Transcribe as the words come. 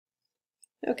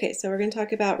Okay, so we're going to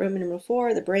talk about Roman numeral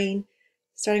 4, the brain,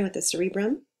 starting with the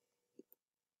cerebrum.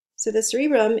 So the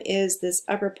cerebrum is this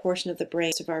upper portion of the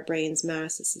brain, of our brain's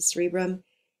mass is the cerebrum,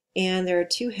 and there are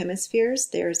two hemispheres.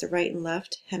 There's the right and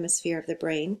left hemisphere of the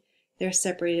brain. They're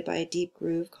separated by a deep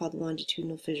groove called the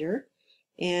longitudinal fissure,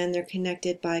 and they're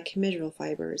connected by commissural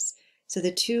fibers. So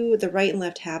the right and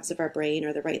left halves of our brain,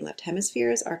 or the right and left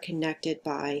hemispheres, are connected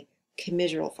by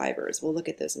commissural fibers. We'll look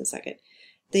at those in a second.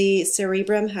 The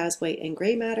cerebrum has white and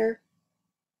gray matter.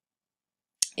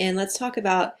 And let's talk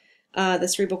about the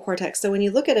cerebral cortex. So when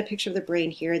you look at a picture of the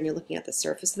brain here and you're looking at the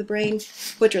surface of the brain,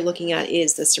 what you're looking at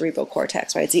is the cerebral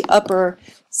cortex, right? It's the upper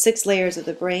 6 layers of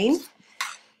the brain.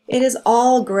 It is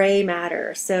all gray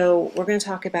matter. So we're going to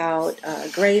talk about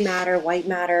gray matter, white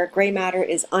matter. Gray matter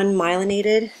is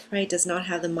unmyelinated, right? Does not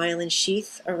have the myelin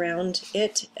sheath around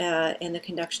it, and the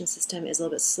conduction system is a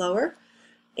little bit slower.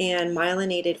 And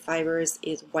myelinated fibers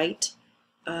is white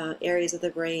areas of the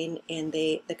brain, and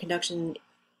the conduction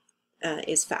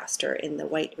is faster in the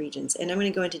white regions. And I'm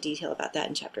going to go into detail about that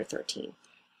in chapter 13.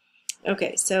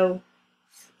 Okay, so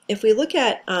if we look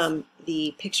at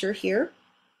the picture here,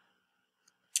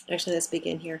 actually let's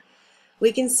begin here.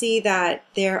 We can see that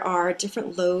there are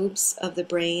different lobes of the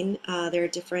brain. There are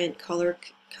different color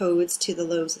codes to the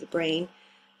lobes of the brain.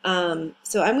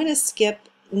 So I'm going to skip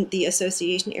the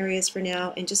association areas for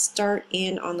now and just start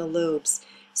in on the lobes.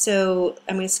 So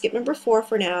I'm going to skip number 4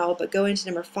 for now, but go into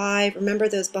number 5. Remember,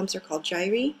 those bumps are called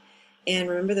gyri, and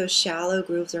remember those shallow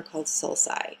grooves are called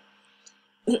sulci.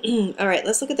 All right,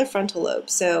 let's look at the frontal lobe.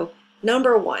 So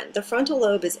number 1, the frontal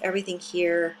lobe is everything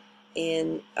here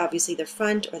in obviously the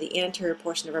front or the anterior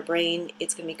portion of our brain.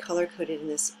 It's going to be color coded in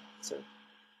this sort of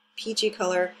peachy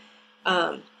color.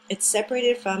 It's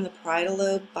separated from the parietal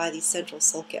lobe by the central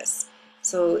sulcus.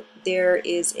 So there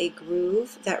is a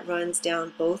groove that runs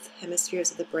down both hemispheres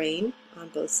of the brain on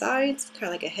both sides, kind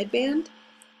of like a headband,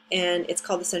 and it's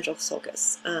called the central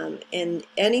sulcus. And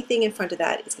anything in front of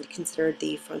that is considered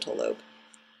the frontal lobe.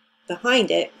 Behind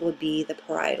it will be the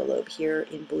parietal lobe here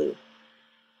in blue.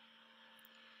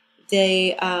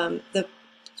 The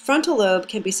frontal lobe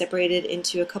can be separated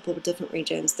into a couple of different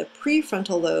regions. The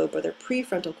prefrontal lobe, or the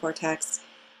prefrontal cortex,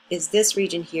 is this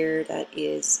region here that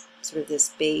is sort of this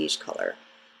beige color.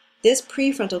 This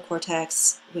prefrontal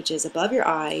cortex, which is above your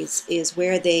eyes, is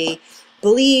where they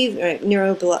believe,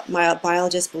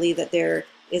 neurobiologists believe, that there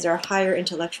is our higher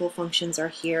intellectual functions are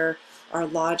here, our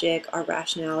logic, our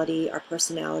rationality, our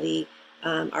personality,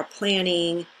 our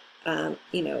planning,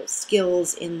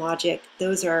 skills in logic,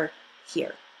 those are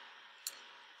here.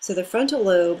 So the frontal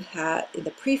lobe,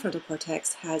 the prefrontal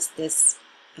cortex, has this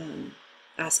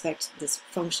aspect, this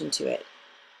function to it.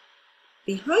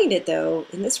 Behind it, though,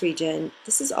 in this region,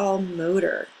 this is all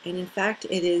motor, and in fact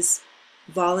it is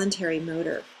voluntary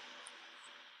motor.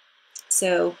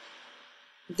 So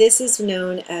this is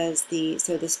known as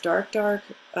this dark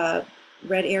red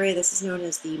area, this is known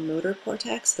as the motor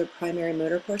cortex, the primary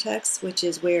motor cortex, which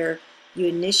is where you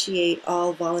initiate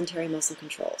all voluntary muscle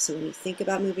control. So when you think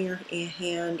about moving your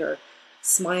hand or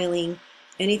smiling,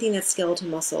 anything that's skeletal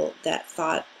muscle, that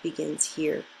thought begins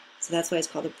here. So that's why it's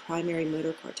called the primary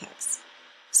motor cortex.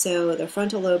 So the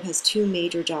frontal lobe has two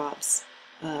major jobs,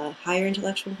 higher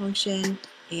intellectual function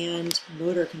and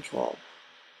motor control.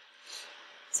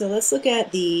 So let's look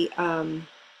at the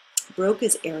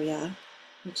Broca's area,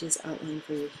 which is outlined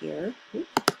for you here.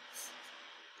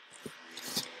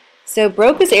 So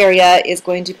Broca's area is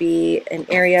going to be an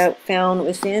area found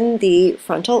within the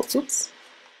frontal,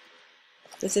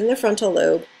 within the frontal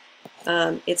lobe.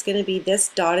 It's going to be this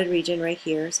dotted region right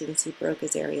here, so you can see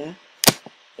Broca's area.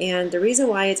 And the reason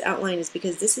why it's outlined is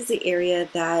because this is the area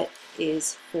that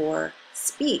is for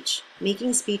speech,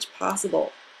 making speech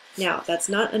possible. Now, that's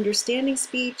not understanding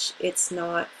speech, it's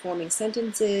not forming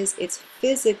sentences, it's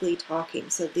physically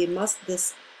talking. So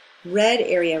this red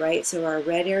area, right, so our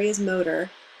red area is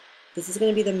motor. This is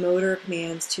going to be the motor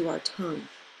commands to our tongue.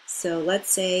 So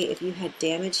let's say if you had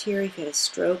damage here, if you had a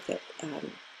stroke that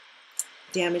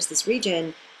damaged this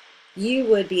region, you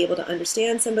would be able to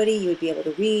understand somebody, you would be able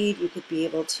to read, you could be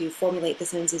able to formulate the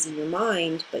sentences in your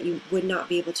mind, but you would not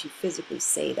be able to physically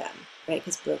say them, right?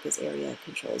 Because Broca's area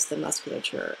controls the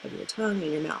musculature of your tongue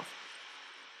and your mouth.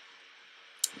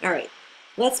 All right,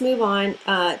 let's move on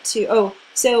so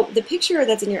the picture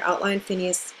that's in your outline,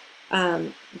 Phineas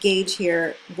Gage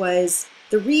here, was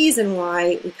the reason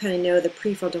why we kind of know the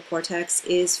prefrontal cortex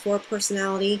is for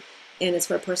personality, and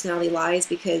it's where personality lies,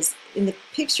 because in the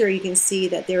picture you can see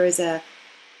that there is a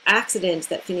accident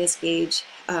that Phineas Gage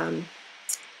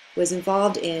was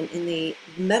involved in, and the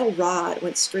metal rod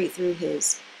went straight through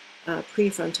his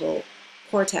prefrontal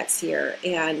cortex here,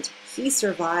 and he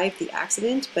survived the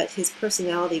accident, but his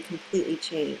personality completely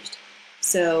changed.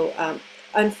 So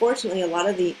unfortunately, a lot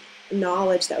of the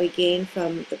knowledge that we gain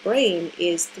from the brain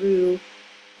is through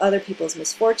other people's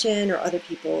misfortune or other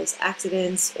people's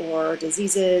accidents or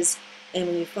diseases. And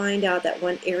when you find out that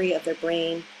one area of their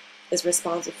brain is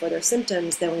responsible for their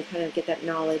symptoms, then we kind of get that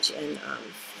knowledge, and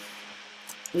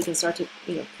we can start to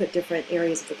put different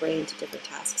areas of the brain to different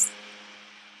tasks.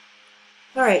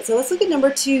 All right, so let's look at number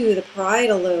 2, the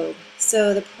parietal lobe.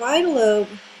 So the parietal lobe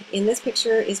in this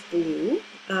picture is blue.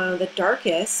 The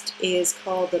darkest is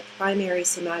called the primary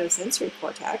somatosensory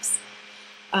cortex.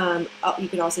 You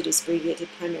can also just abbreviate to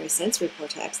primary sensory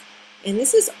cortex. And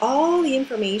this is all the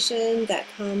information that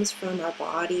comes from our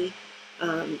body.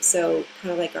 So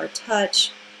kind of like our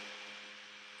touch,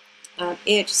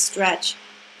 itch, stretch,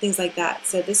 things like that.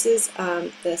 So this is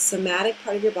the somatic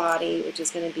part of your body, which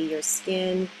is going to be your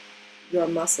skin, your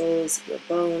muscles, your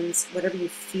bones, whatever you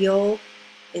feel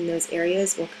in those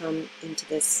areas will come into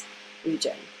this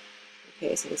region.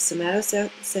 Okay, so the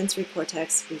somatosensory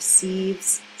cortex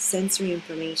receives sensory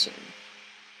information.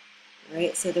 All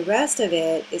right, so the rest of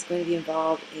it is going to be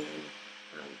involved in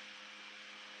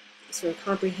sort of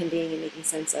comprehending and making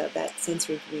sense of that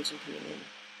sensory information coming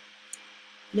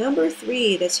in. Number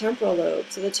 3, the temporal lobe.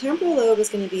 So the temporal lobe is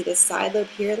going to be this side lobe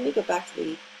here. Let me go back to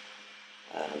the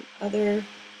other.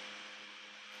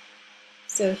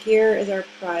 So here is our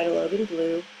parietal lobe in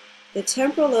blue. The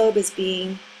temporal lobe is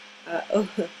being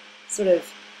sort of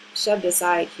shoved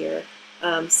aside here.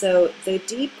 So the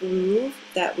deep groove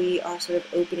that we are sort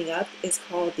of opening up is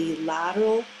called the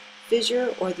lateral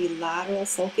fissure or the lateral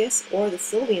sulcus or the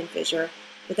sylvian fissure,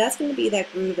 but that's going to be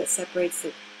that groove that separates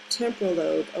the temporal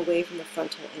lobe away from the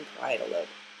frontal and parietal lobe.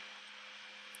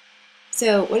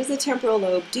 So what does the temporal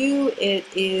lobe do? It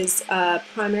is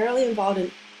primarily involved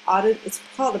in it's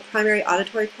called the primary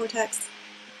auditory cortex.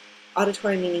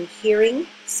 Auditory meaning hearing.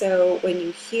 So when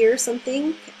you hear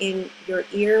something, in your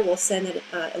ear will send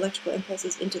electrical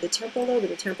impulses into the temporal lobe,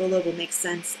 and the temporal lobe will make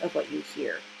sense of what you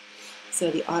hear.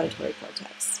 So the auditory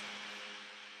cortex.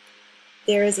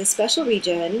 There is a special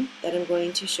region that I'm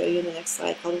going to show you in the next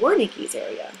slide called Wernicke's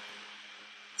area.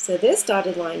 So this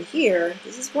dotted line here,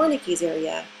 this is Wernicke's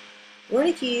area.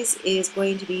 Wernicke's is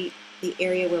going to be the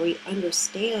area where we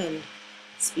understand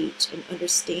speech and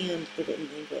understand the written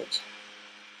language.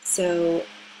 So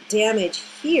damage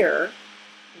here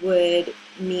would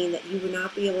mean that you would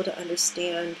not be able to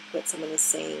understand what someone is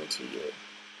saying to you,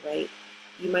 right?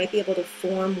 You might be able to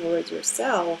form words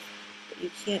yourself, but you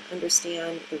can't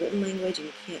understand the written language and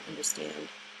you can't understand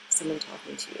someone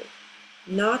talking to you.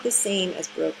 Not the same as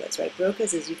Broca's, right?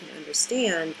 Broca's is you can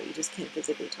understand, but you just can't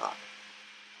physically talk.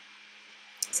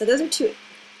 So those are 2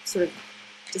 sort of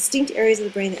distinct areas of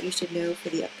the brain that you should know for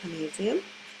the upcoming exam.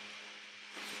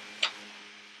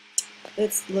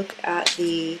 Let's look at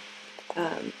the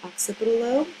occipital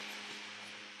lobe.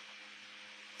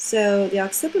 So the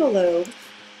occipital lobe,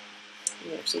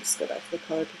 let me actually just go back to the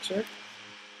color picture,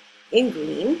 in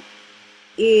green,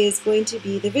 is going to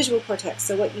be the visual cortex.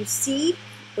 So what you see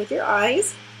with your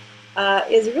eyes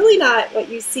is really not what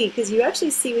you see, because you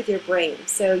actually see with your brain.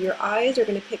 So your eyes are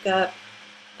going to pick up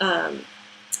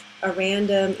a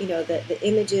random, the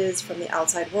images from the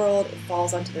outside world. It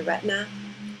falls onto the retina.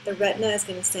 The retina is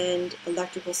going to send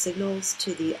electrical signals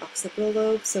to the occipital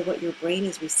lobe. So what your brain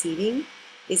is receiving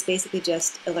is basically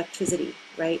just electricity,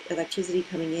 right? Electricity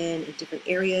coming in different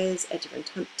areas, at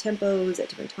different tempos, at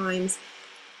different times.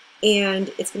 And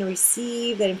it's going to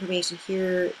receive that information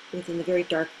here within the very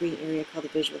dark green area called the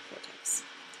visual cortex.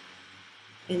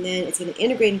 And then it's going to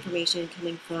integrate information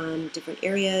coming from different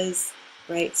areas,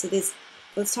 right? So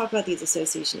let's talk about these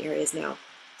association areas now.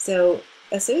 So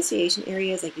association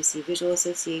areas, like you see visual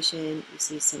association, you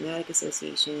see somatic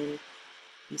association,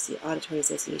 you see auditory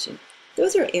association.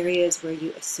 Those are areas where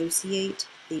you associate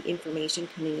the information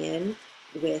coming in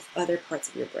with other parts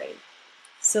of your brain.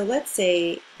 So let's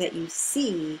say that you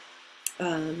see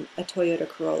a Toyota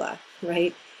Corolla,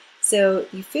 right? So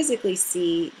you physically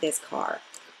see this car.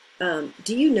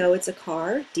 Do you know it's a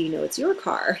car? Do you know it's your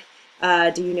car?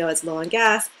 Do you know it's low on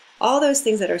gas? All those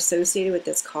things that are associated with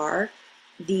this car,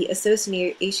 the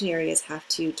association areas have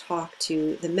to talk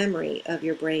to the memory of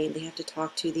your brain. They have to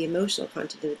talk to the emotional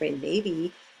content of the brain.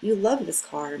 Maybe you love this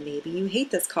car, maybe you hate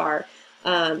this car,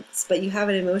 but you have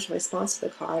an emotional response to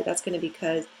the car. That's going to be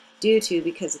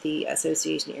because of the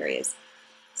association areas.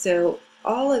 So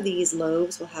all of these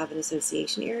lobes will have an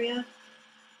association area,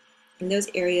 and those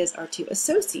areas are to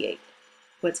associate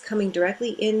what's coming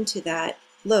directly into that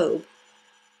lobe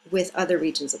with other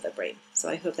regions of the brain. So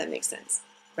I hope that makes sense,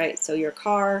 right? So your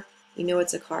car, you know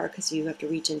it's a car because you have to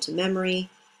reach into memory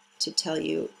to tell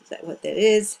you what that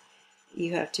is.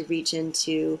 You have to reach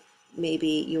into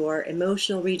maybe your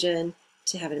emotional region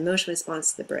to have an emotional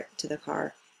response to the brick, to the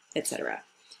car, etc.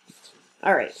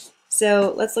 All right,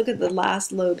 so let's look at the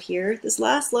last lobe here. This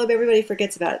last lobe everybody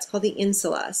forgets about. It's called the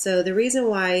insula. So the reason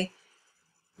why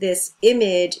this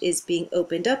image is being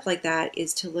opened up like that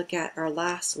is to look at our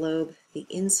last lobe, the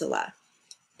insula.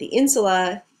 The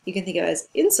insula you can think of as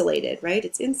insulated, right?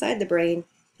 It's inside the brain,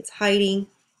 it's hiding.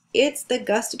 It's the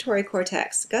gustatory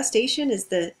cortex. Gustation is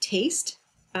the taste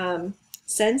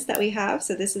sense that we have.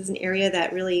 So this is an area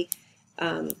that really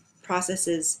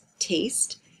processes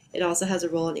taste. It also has a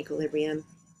role in equilibrium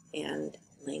and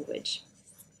language.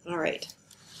 All right.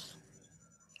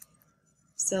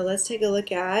 So let's take a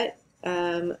look at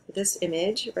this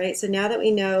image, right? So now that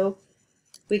we know,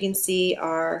 we can see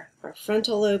our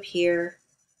frontal lobe here.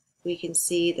 We can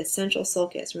see the central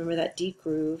sulcus. Remember that deep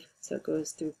groove, so it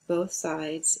goes through both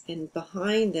sides, and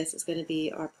behind this is going to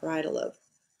be our parietal lobe.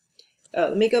 Oh,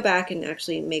 let me go back and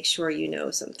actually make sure you know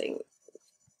something.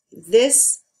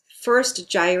 This first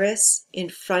gyrus in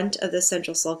front of the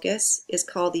central sulcus is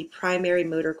called the primary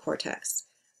motor cortex.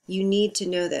 You need to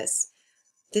know this.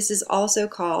 This is also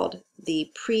called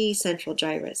the precentral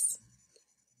gyrus.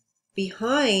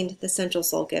 Behind the central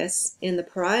sulcus, in the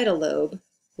parietal lobe,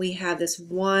 we have this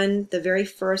one, the very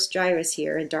first gyrus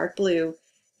here in dark blue.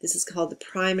 This is called the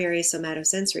primary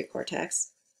somatosensory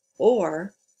cortex,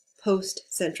 or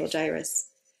post-central gyrus.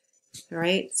 All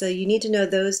right, so you need to know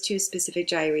those two specific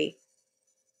gyri.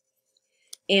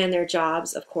 And their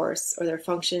jobs, of course, or their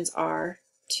functions are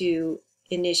to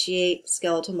initiate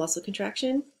skeletal muscle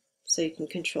contraction, so you can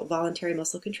control voluntary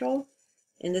muscle control.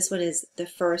 And this one is the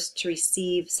first to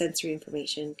receive sensory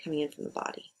information coming in from the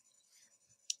body.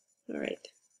 All right.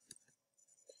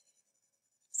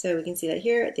 So we can see that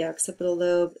here at the occipital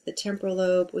lobe, the temporal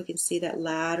lobe. We can see that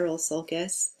lateral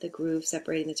sulcus, the groove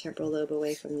separating the temporal lobe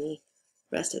away from the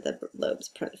rest of the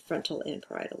lobes, frontal and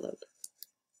parietal lobe.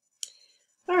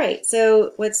 All right,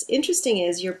 so what's interesting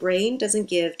is your brain doesn't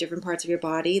give different parts of your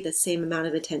body the same amount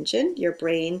of attention. Your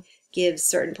brain gives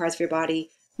certain parts of your body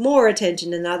more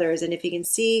attention than others. And if you can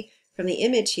see from the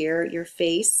image here, your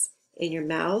face and your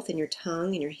mouth and your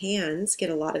tongue and your hands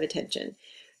get a lot of attention.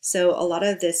 So a lot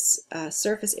of this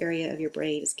surface area of your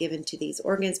brain is given to these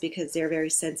organs because they're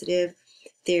very sensitive.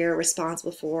 They're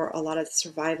responsible for a lot of the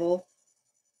survival,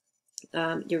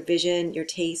 your vision, your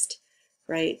taste,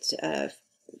 right?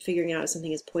 Figuring out if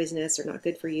something is poisonous or not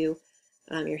good for you.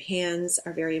 Your hands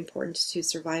are very important to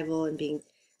survival and being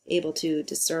able to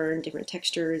discern different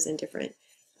textures and different,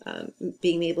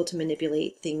 being able to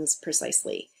manipulate things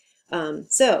precisely.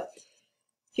 So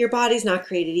your body's not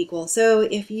created equal. So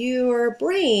if your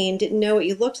brain didn't know what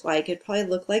you looked like, it'd probably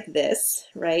look like this,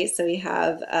 right? So you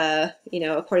have, you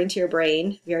know, according to your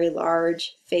brain, very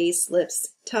large face, lips,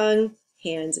 tongue,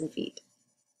 hands, and feet.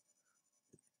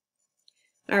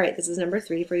 All right, this is number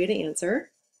 3 for you to answer.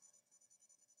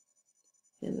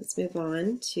 And let's move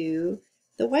on to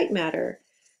the white matter.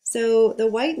 So the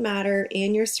white matter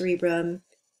in your cerebrum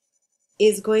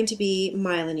is going to be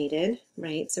myelinated,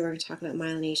 right? So we're going to talk about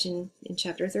myelination in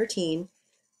chapter 13,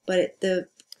 but the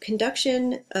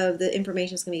conduction of the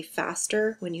information is going to be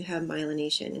faster when you have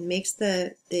myelination. It makes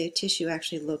the tissue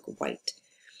actually look white.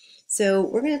 So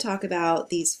we're going to talk about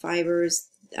these fibers.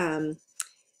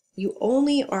 You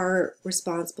only are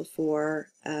responsible for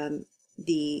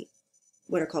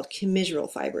what are called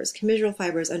commissural fibers. Commissural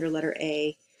fibers under letter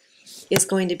A is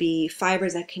going to be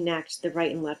fibers that connect the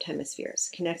right and left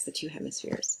hemispheres, connects the two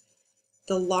hemispheres.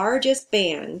 The largest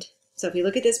band, so if you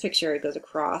look at this picture, it goes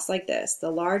across like this.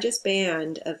 The largest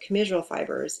band of commissural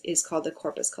fibers is called the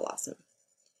corpus callosum.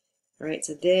 All right,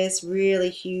 so this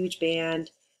really huge band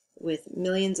with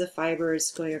millions of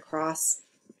fibers going across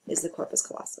is the corpus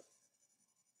callosum.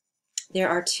 There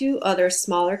are 2 other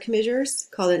smaller commissures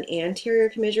called an anterior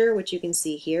commissure, which you can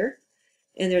see here,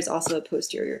 and there's also a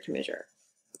posterior commissure.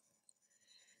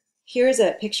 Here's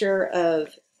a picture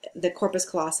of the corpus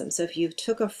callosum. So if you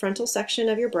took a frontal section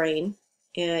of your brain,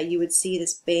 you would see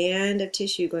this band of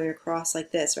tissue going across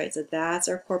like this, right? So that's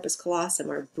our corpus callosum,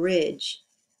 our bridge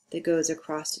that goes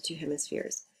across the 2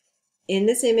 hemispheres. In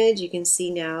this image, you can see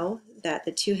now that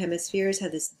the 2 hemispheres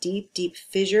have this deep, deep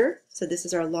fissure. So this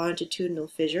is our longitudinal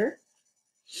fissure.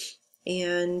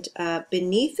 And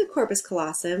beneath the corpus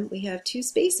callosum, we have 2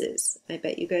 spaces. I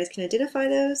bet you guys can identify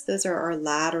those. Those are our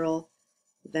lateral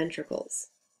ventricles.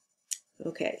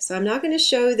 Okay, so I'm not going to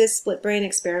show this split brain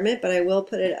experiment, but I will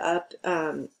put it up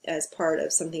as part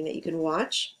of something that you can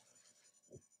watch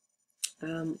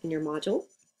in your module.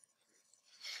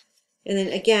 And then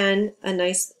again, a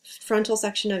nice frontal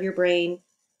section of your brain,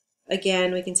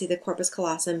 again, we can see the corpus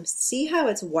callosum. See how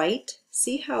it's white?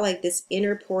 See how like this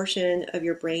inner portion of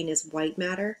your brain is white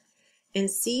matter? And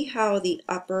see how the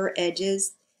upper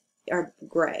edges are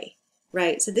gray,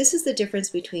 right? So this is the difference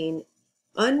between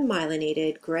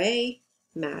unmyelinated gray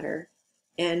matter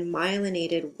and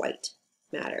myelinated white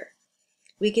matter.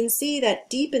 We can see that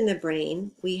deep in the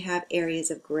brain we have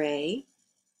areas of gray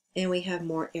and we have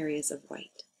more areas of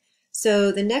white.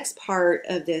 So the next part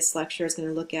of this lecture is going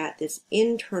to look at this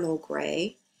internal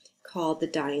gray called the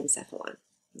diencephalon.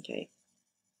 Okay.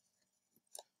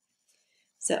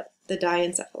 So the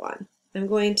diencephalon. I'm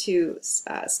going to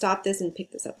stop this and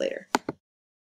pick this up later.